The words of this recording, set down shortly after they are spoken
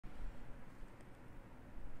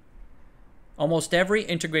Almost every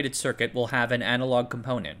integrated circuit will have an analog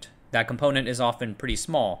component. That component is often pretty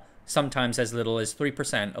small, sometimes as little as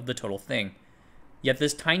 3% of the total thing. Yet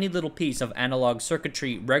this tiny little piece of analog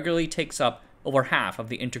circuitry regularly takes up over half of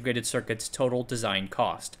the integrated circuit's total design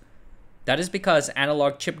cost. That is because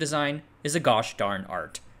analog chip design is a gosh darn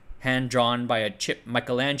art, hand-drawn by a chip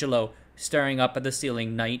Michelangelo staring up at the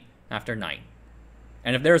ceiling night after night.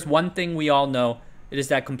 And if there's one thing we all know, it is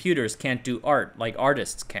that computers can't do art like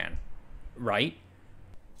artists can. Right?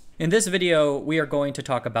 In this video, we are going to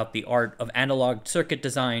talk about the art of analog circuit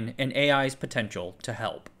design and AI's potential to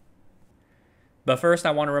help. But first,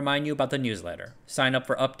 I want to remind you about the newsletter. Sign up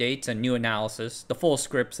for updates and new analysis, the full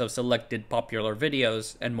scripts of selected popular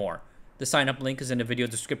videos, and more. The sign-up link is in the video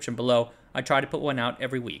description below. I try to put one out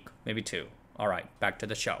every week, maybe two. Alright, back to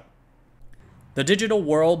the show. The digital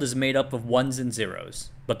world is made up of ones and zeros,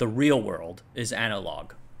 but the real world is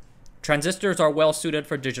analog. Transistors are well suited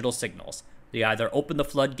for digital signals. They either open the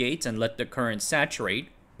floodgates and let the current saturate,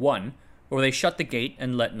 1, or they shut the gate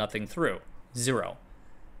and let nothing through, 0.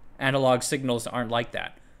 Analog signals aren't like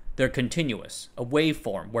that. They're continuous, a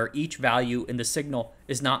waveform where each value in the signal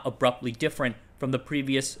is not abruptly different from the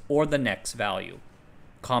previous or the next value.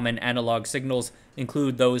 Common analog signals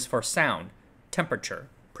include those for sound, temperature,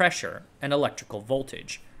 pressure, and electrical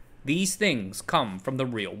voltage. These things come from the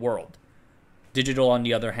real world. Digital, on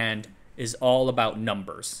the other hand, is all about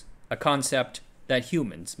numbers, a concept that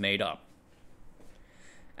humans made up.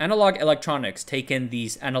 Analog electronics take in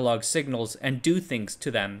these analog signals and do things to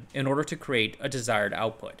them in order to create a desired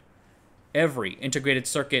output. Every integrated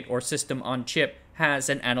circuit or system on chip has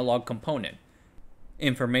an analog component.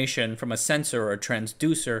 Information from a sensor or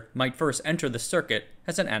transducer might first enter the circuit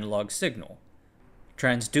as an analog signal.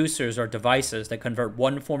 Transducers are devices that convert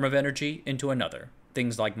one form of energy into another,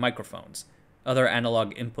 things like microphones. Other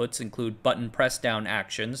analog inputs include button press-down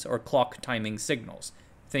actions or clock timing signals.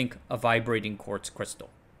 Think a vibrating quartz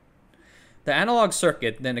crystal. The analog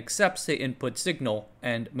circuit then accepts the input signal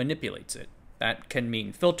and manipulates it. That can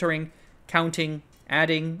mean filtering, counting,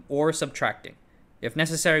 adding, or subtracting. If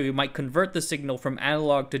necessary, we might convert the signal from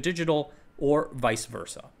analog to digital or vice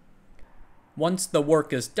versa. Once the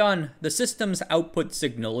work is done, the system's output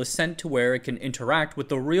signal is sent to where it can interact with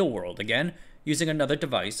the real world again, using another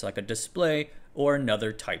device like a display or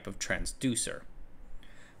another type of transducer.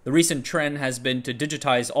 The recent trend has been to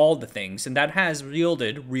digitize all the things, and that has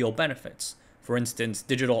yielded real benefits. For instance,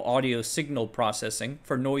 digital audio signal processing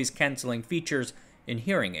for noise-canceling features in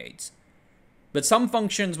hearing aids. But some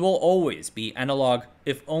functions will always be analog,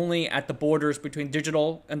 if only at the borders between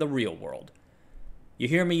digital and the real world. You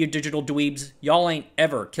hear me, you digital dweebs? Y'all ain't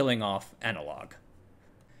ever killing off analog.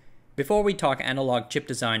 Before we talk analog chip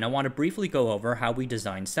design, I want to briefly go over how we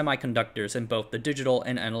design semiconductors in both the digital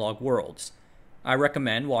and analog worlds. I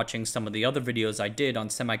recommend watching some of the other videos I did on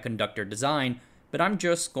semiconductor design, but I'm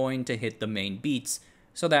just going to hit the main beats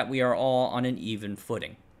so that we are all on an even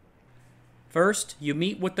footing. First, you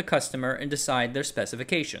meet with the customer and decide their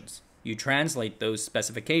specifications. You translate those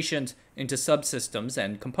specifications into subsystems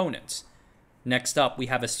and components. Next up, we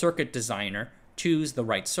have a circuit designer choose the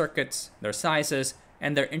right circuits, their sizes,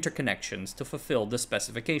 and their interconnections to fulfill the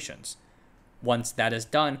specifications. Once that is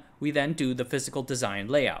done, we then do the physical design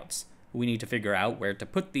layouts. We need to figure out where to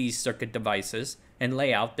put these circuit devices and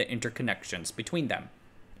lay out the interconnections between them.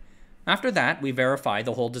 After that, we verify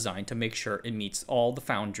the whole design to make sure it meets all the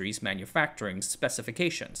foundry's manufacturing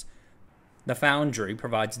specifications. The foundry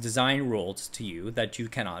provides design rules to you that you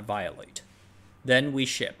cannot violate. Then we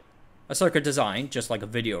ship. A circuit design, just like a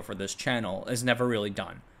video for this channel, is never really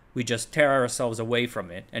done. We just tear ourselves away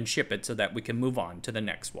from it and ship it so that we can move on to the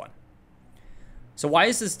next one. So why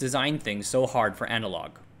is this design thing so hard for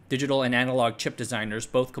analog? Digital and analog chip designers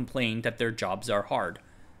both complain that their jobs are hard.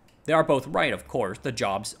 They are both right, of course, the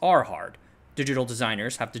jobs are hard. Digital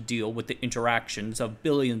designers have to deal with the interactions of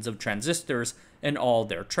billions of transistors and all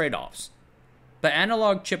their trade-offs. But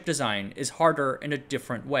analog chip design is harder in a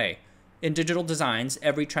different way. In digital designs,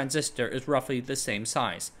 every transistor is roughly the same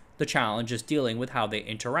size. The challenge is dealing with how they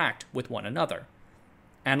interact with one another.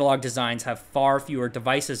 Analog designs have far fewer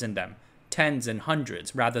devices in them, tens and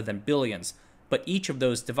hundreds rather than billions, but each of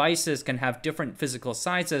those devices can have different physical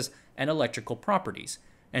sizes and electrical properties,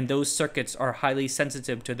 and those circuits are highly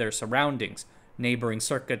sensitive to their surroundings, neighboring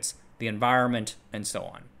circuits, the environment, and so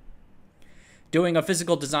on. Doing a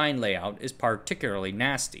physical design layout is particularly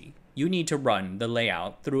nasty. You need to run the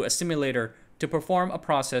layout through a simulator to perform a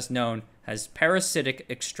process known as Parasitic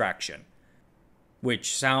Extraction.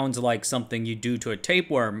 Which sounds like something you do to a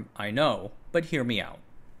tapeworm, I know, but hear me out.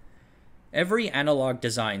 Every analog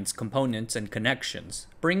design's components and connections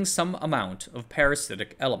bring some amount of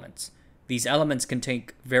parasitic elements. These elements can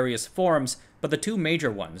take various forms, but the two major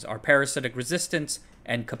ones are parasitic resistance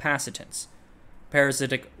and capacitance.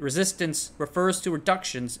 Parasitic resistance refers to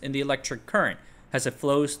reductions in the electric current as it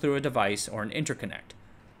flows through a device or an interconnect.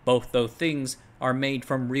 Both those things are made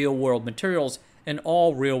from real-world materials, and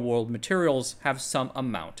all real-world materials have some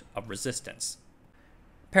amount of resistance.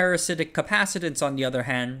 Parasitic capacitance, on the other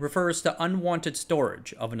hand, refers to unwanted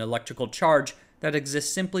storage of an electrical charge that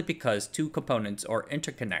exists simply because two components or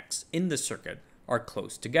interconnects in the circuit are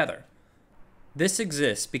close together. This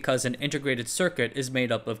exists because an integrated circuit is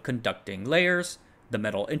made up of conducting layers, the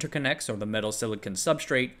metal interconnects or the metal silicon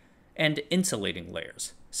substrate, and insulating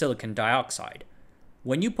layers, silicon dioxide.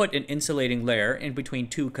 When you put an insulating layer in between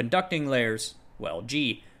two conducting layers, well,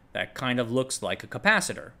 gee, that kind of looks like a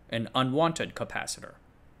capacitor, an unwanted capacitor.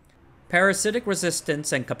 Parasitic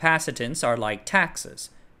resistance and capacitance are like taxes,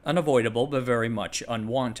 unavoidable but very much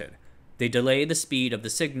unwanted. They delay the speed of the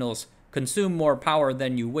signals, consume more power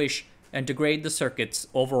than you wish, and degrade the circuit's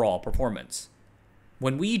overall performance.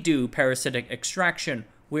 When we do parasitic extraction,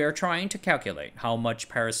 we are trying to calculate how much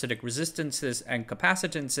parasitic resistances and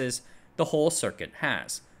capacitances the whole circuit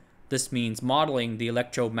has. This means modeling the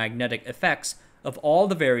electromagnetic effects of all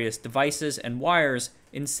the various devices and wires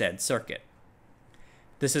in said circuit.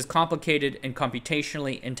 This is complicated and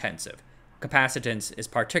computationally intensive. Capacitance is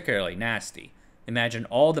particularly nasty. Imagine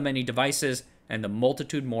all the many devices and the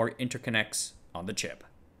multitude more interconnects on the chip.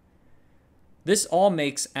 This all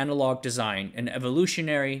makes analog design an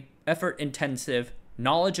evolutionary, effort-intensive,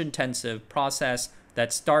 knowledge-intensive process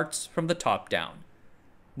that starts from the top down.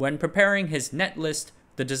 When preparing his netlist,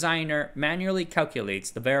 the designer manually calculates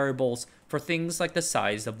the variables for things like the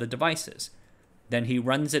size of the devices. Then he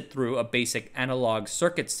runs it through a basic analog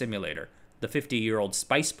circuit simulator. The 50-year-old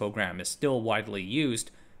SPICE program is still widely used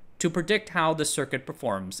to predict how the circuit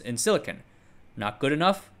performs in silicon. Not good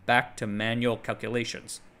enough? Back to manual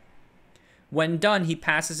calculations. When done, he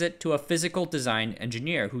passes it to a physical design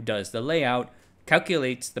engineer who does the layout,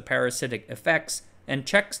 calculates the parasitic effects, and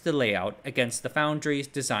checks the layout against the foundry's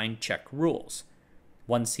design check rules.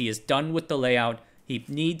 Once he is done with the layout, he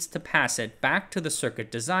needs to pass it back to the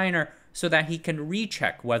circuit designer so that he can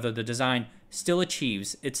recheck whether the design still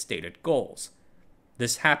achieves its stated goals.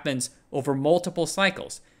 This happens over multiple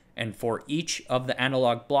cycles, and for each of the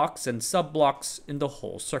analog blocks and sub-blocks in the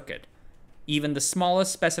whole circuit. Even the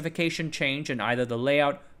smallest specification change in either the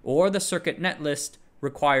layout or the circuit netlist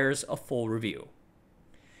requires a full review.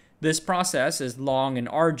 This process is long and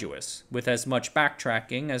arduous, with as much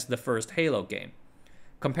backtracking as the first Halo game.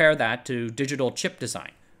 Compare that to digital chip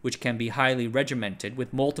design, which can be highly regimented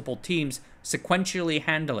with multiple teams sequentially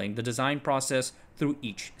handling the design process through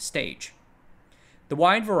each stage. The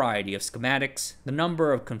wide variety of schematics, the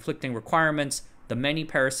number of conflicting requirements, the many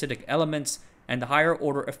parasitic elements, and the higher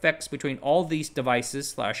order effects between all these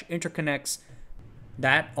devices/interconnects,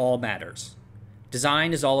 that all matters.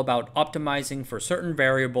 Design is all about optimizing for certain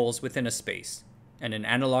variables within a space, and in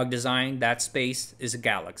analog design, that space is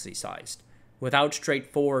galaxy-sized. Without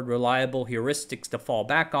straightforward, reliable heuristics to fall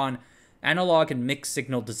back on, analog and mixed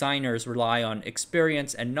signal designers rely on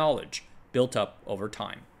experience and knowledge built up over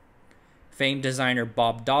time. Famed designer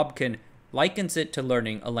Bob Dobkin likens it to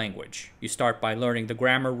learning a language. You start by learning the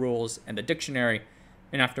grammar rules and the dictionary,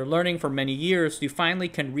 and after learning for many years, you finally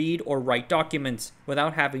can read or write documents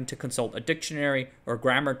without having to consult a dictionary or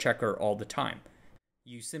grammar checker all the time.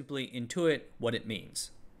 You simply intuit what it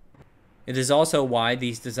means. It is also why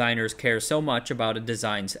these designers care so much about a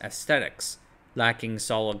design's aesthetics. Lacking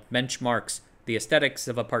solid benchmarks, the aesthetics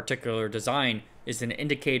of a particular design is an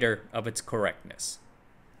indicator of its correctness.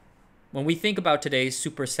 When we think about today's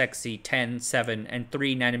super sexy 10, 7, and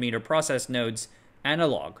 3 nanometer process nodes,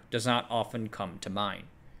 analog does not often come to mind.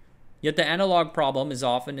 Yet the analog problem is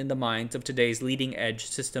often in the minds of today's leading-edge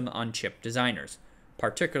system-on-chip designers,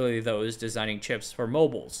 particularly those designing chips for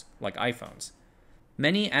mobiles, like iPhones.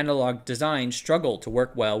 Many analog designs struggle to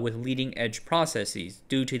work well with leading-edge processes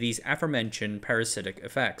due to these aforementioned parasitic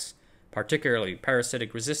effects, particularly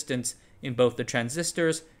parasitic resistance in both the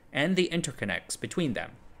transistors and the interconnects between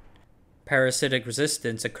them. Parasitic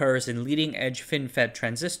resistance occurs in leading-edge FinFET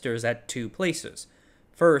transistors at two places.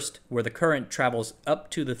 First, where the current travels up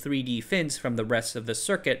to the 3D fins from the rest of the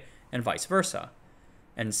circuit and vice versa.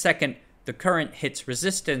 And second, the current hits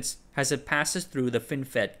resistance as it passes through the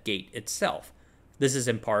FinFET gate itself. This is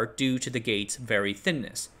in part due to the gate's very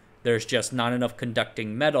thinness. There's just not enough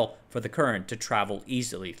conducting metal for the current to travel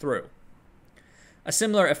easily through. A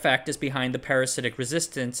similar effect is behind the parasitic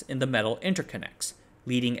resistance in the metal interconnects.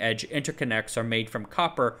 Leading-edge interconnects are made from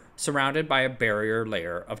copper surrounded by a barrier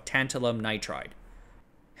layer of tantalum nitride.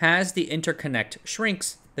 As the interconnect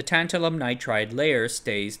shrinks, the tantalum nitride layer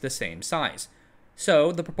stays the same size.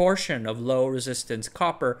 So the proportion of low resistance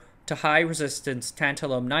copper to high resistance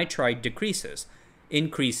tantalum nitride decreases,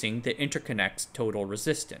 increasing the interconnect's total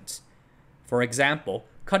resistance. For example,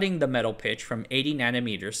 cutting the metal pitch from 80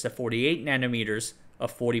 nanometers to 48 nanometers, a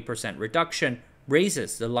 40% reduction,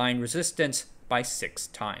 raises the line resistance by 6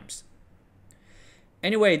 times.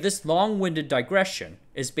 Anyway, this long-winded digression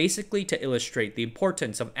is basically to illustrate the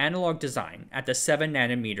importance of analog design at the 7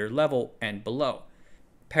 nanometer level and below.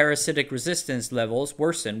 Parasitic resistance levels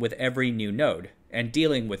worsen with every new node, and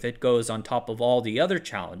dealing with it goes on top of all the other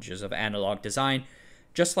challenges of analog design,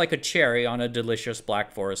 just like a cherry on a delicious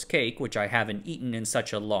Black Forest cake, which I haven't eaten in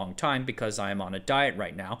such a long time because I am on a diet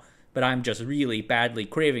right now, but I'm just really badly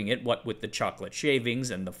craving it, what with the chocolate shavings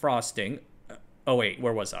and the frosting. Oh wait,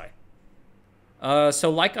 where was I? So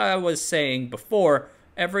like I was saying before,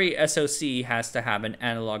 every SoC has to have an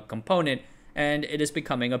analog component, and it is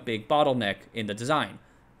becoming a big bottleneck in the design.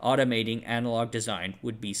 Automating analog design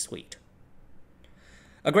would be sweet.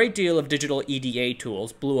 A great deal of digital EDA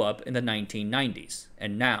tools blew up in the 1990s,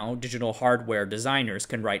 and now digital hardware designers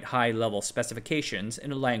can write high-level specifications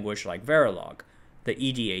in a language like Verilog. The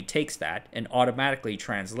EDA takes that and automatically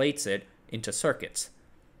translates it into circuits.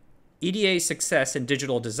 EDA's success in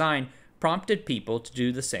digital design prompted people to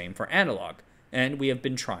do the same for analog, and we have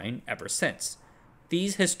been trying ever since.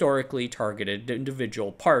 These historically targeted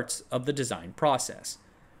individual parts of the design process.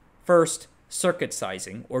 First, circuit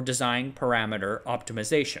sizing or design parameter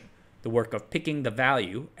optimization, the work of picking the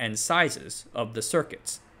value and sizes of the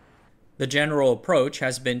circuits. The general approach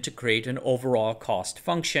has been to create an overall cost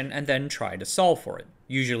function and then try to solve for it,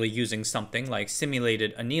 usually using something like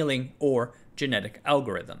simulated annealing or genetic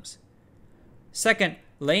algorithms. Second,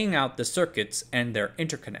 laying out the circuits and their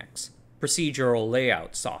interconnects. Procedural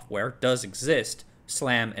layout software does exist.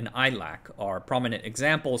 SLAM and ILAC are prominent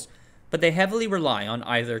examples, but they heavily rely on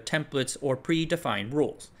either templates or predefined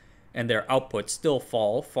rules, and their outputs still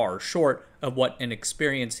fall far short of what an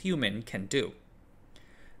experienced human can do.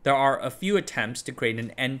 There are a few attempts to create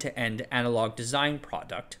an end-to-end analog design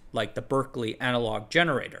product, like the Berkeley Analog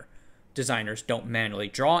Generator. Designers don't manually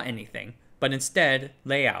draw anything, but instead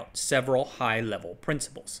lay out several high-level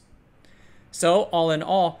principles. So, all in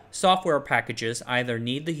all, software packages either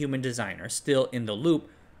need the human designer still in the loop,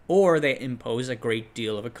 or they impose a great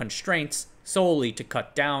deal of constraints solely to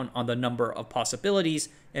cut down on the number of possibilities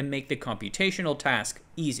and make the computational task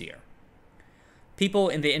easier. People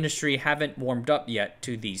in the industry haven't warmed up yet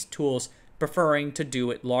to these tools, preferring to do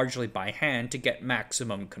it largely by hand to get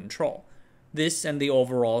maximum control. This and the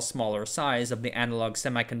overall smaller size of the analog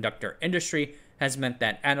semiconductor industry has meant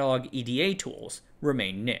that analog EDA tools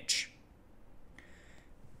remain niche.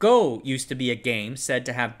 Go used to be a game said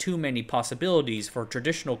to have too many possibilities for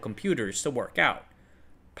traditional computers to work out.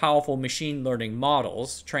 Powerful machine learning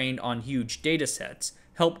models trained on huge datasets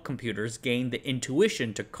help computers gain the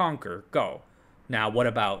intuition to conquer Go. Now, what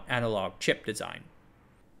about analog chip design?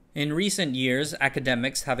 In recent years,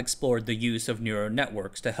 academics have explored the use of neural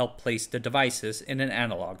networks to help place the devices in an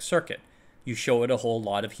analog circuit. You show it a whole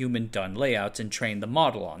lot of human-done layouts and train the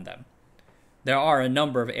model on them. There are a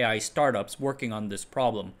number of AI startups working on this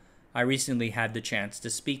problem. I recently had the chance to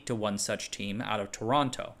speak to one such team out of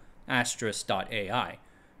Toronto, Asterisk.ai.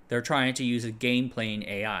 They're trying to use a game-playing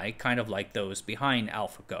AI, kind of like those behind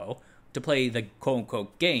AlphaGo, to play the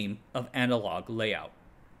quote-unquote game of analog layout.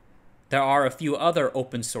 There are a few other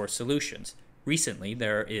open source solutions. Recently,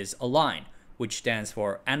 there is Align, which stands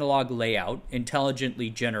for Analog Layout Intelligently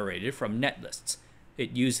Generated from Netlists.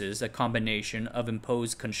 It uses a combination of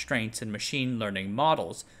imposed constraints and machine learning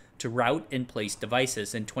models to route and place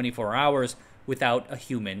devices in 24 hours without a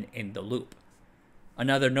human in the loop.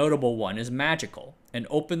 Another notable one is Magical, an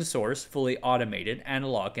open source, fully automated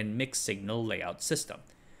analog and mixed signal layout system.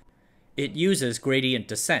 It uses gradient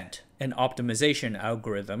descent, an optimization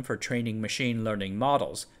algorithm for training machine learning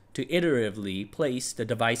models, to iteratively place the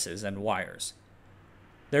devices and wires.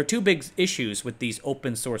 There are two big issues with these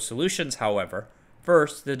open source solutions, however.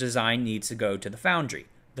 First, the design needs to go to the foundry.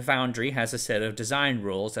 The foundry has a set of design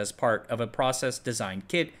rules as part of a process design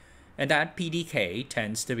kit, and that PDK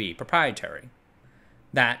tends to be proprietary.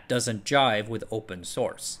 That doesn't jive with open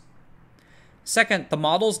source. Second, the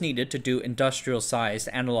models needed to do industrial-sized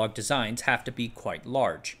analog designs have to be quite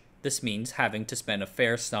large. This means having to spend a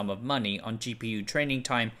fair sum of money on GPU training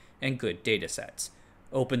time and good datasets.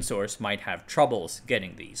 Open source might have troubles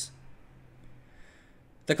getting these.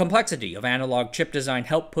 The complexity of analog chip design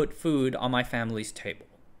helped put food on my family's table.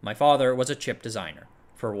 My father was a chip designer.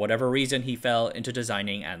 For whatever reason, he fell into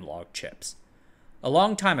designing analog chips. A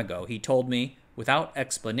long time ago, he told me, without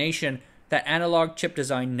explanation, that analog chip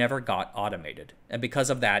design never got automated. And because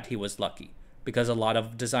of that, he was lucky, because a lot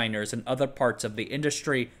of designers in other parts of the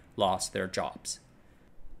industry lost their jobs.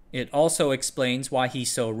 It also explains why he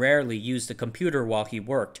so rarely used a computer while he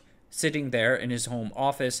worked, sitting there in his home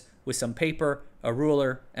office with some paper, a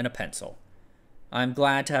ruler, and a pencil. I'm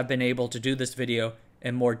glad to have been able to do this video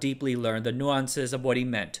and more deeply learn the nuances of what he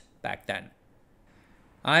meant back then.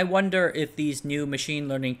 I wonder if these new machine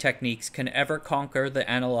learning techniques can ever conquer the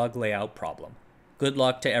analog layout problem. Good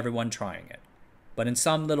luck to everyone trying it. But in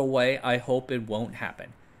some little way, I hope it won't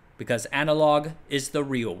happen, because analog is the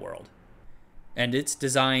real world, and its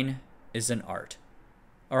design is an art.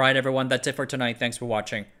 Alright everyone, that's it for tonight. Thanks for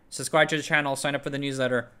watching. Subscribe to the channel, sign up for the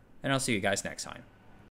newsletter, and I'll see you guys next time.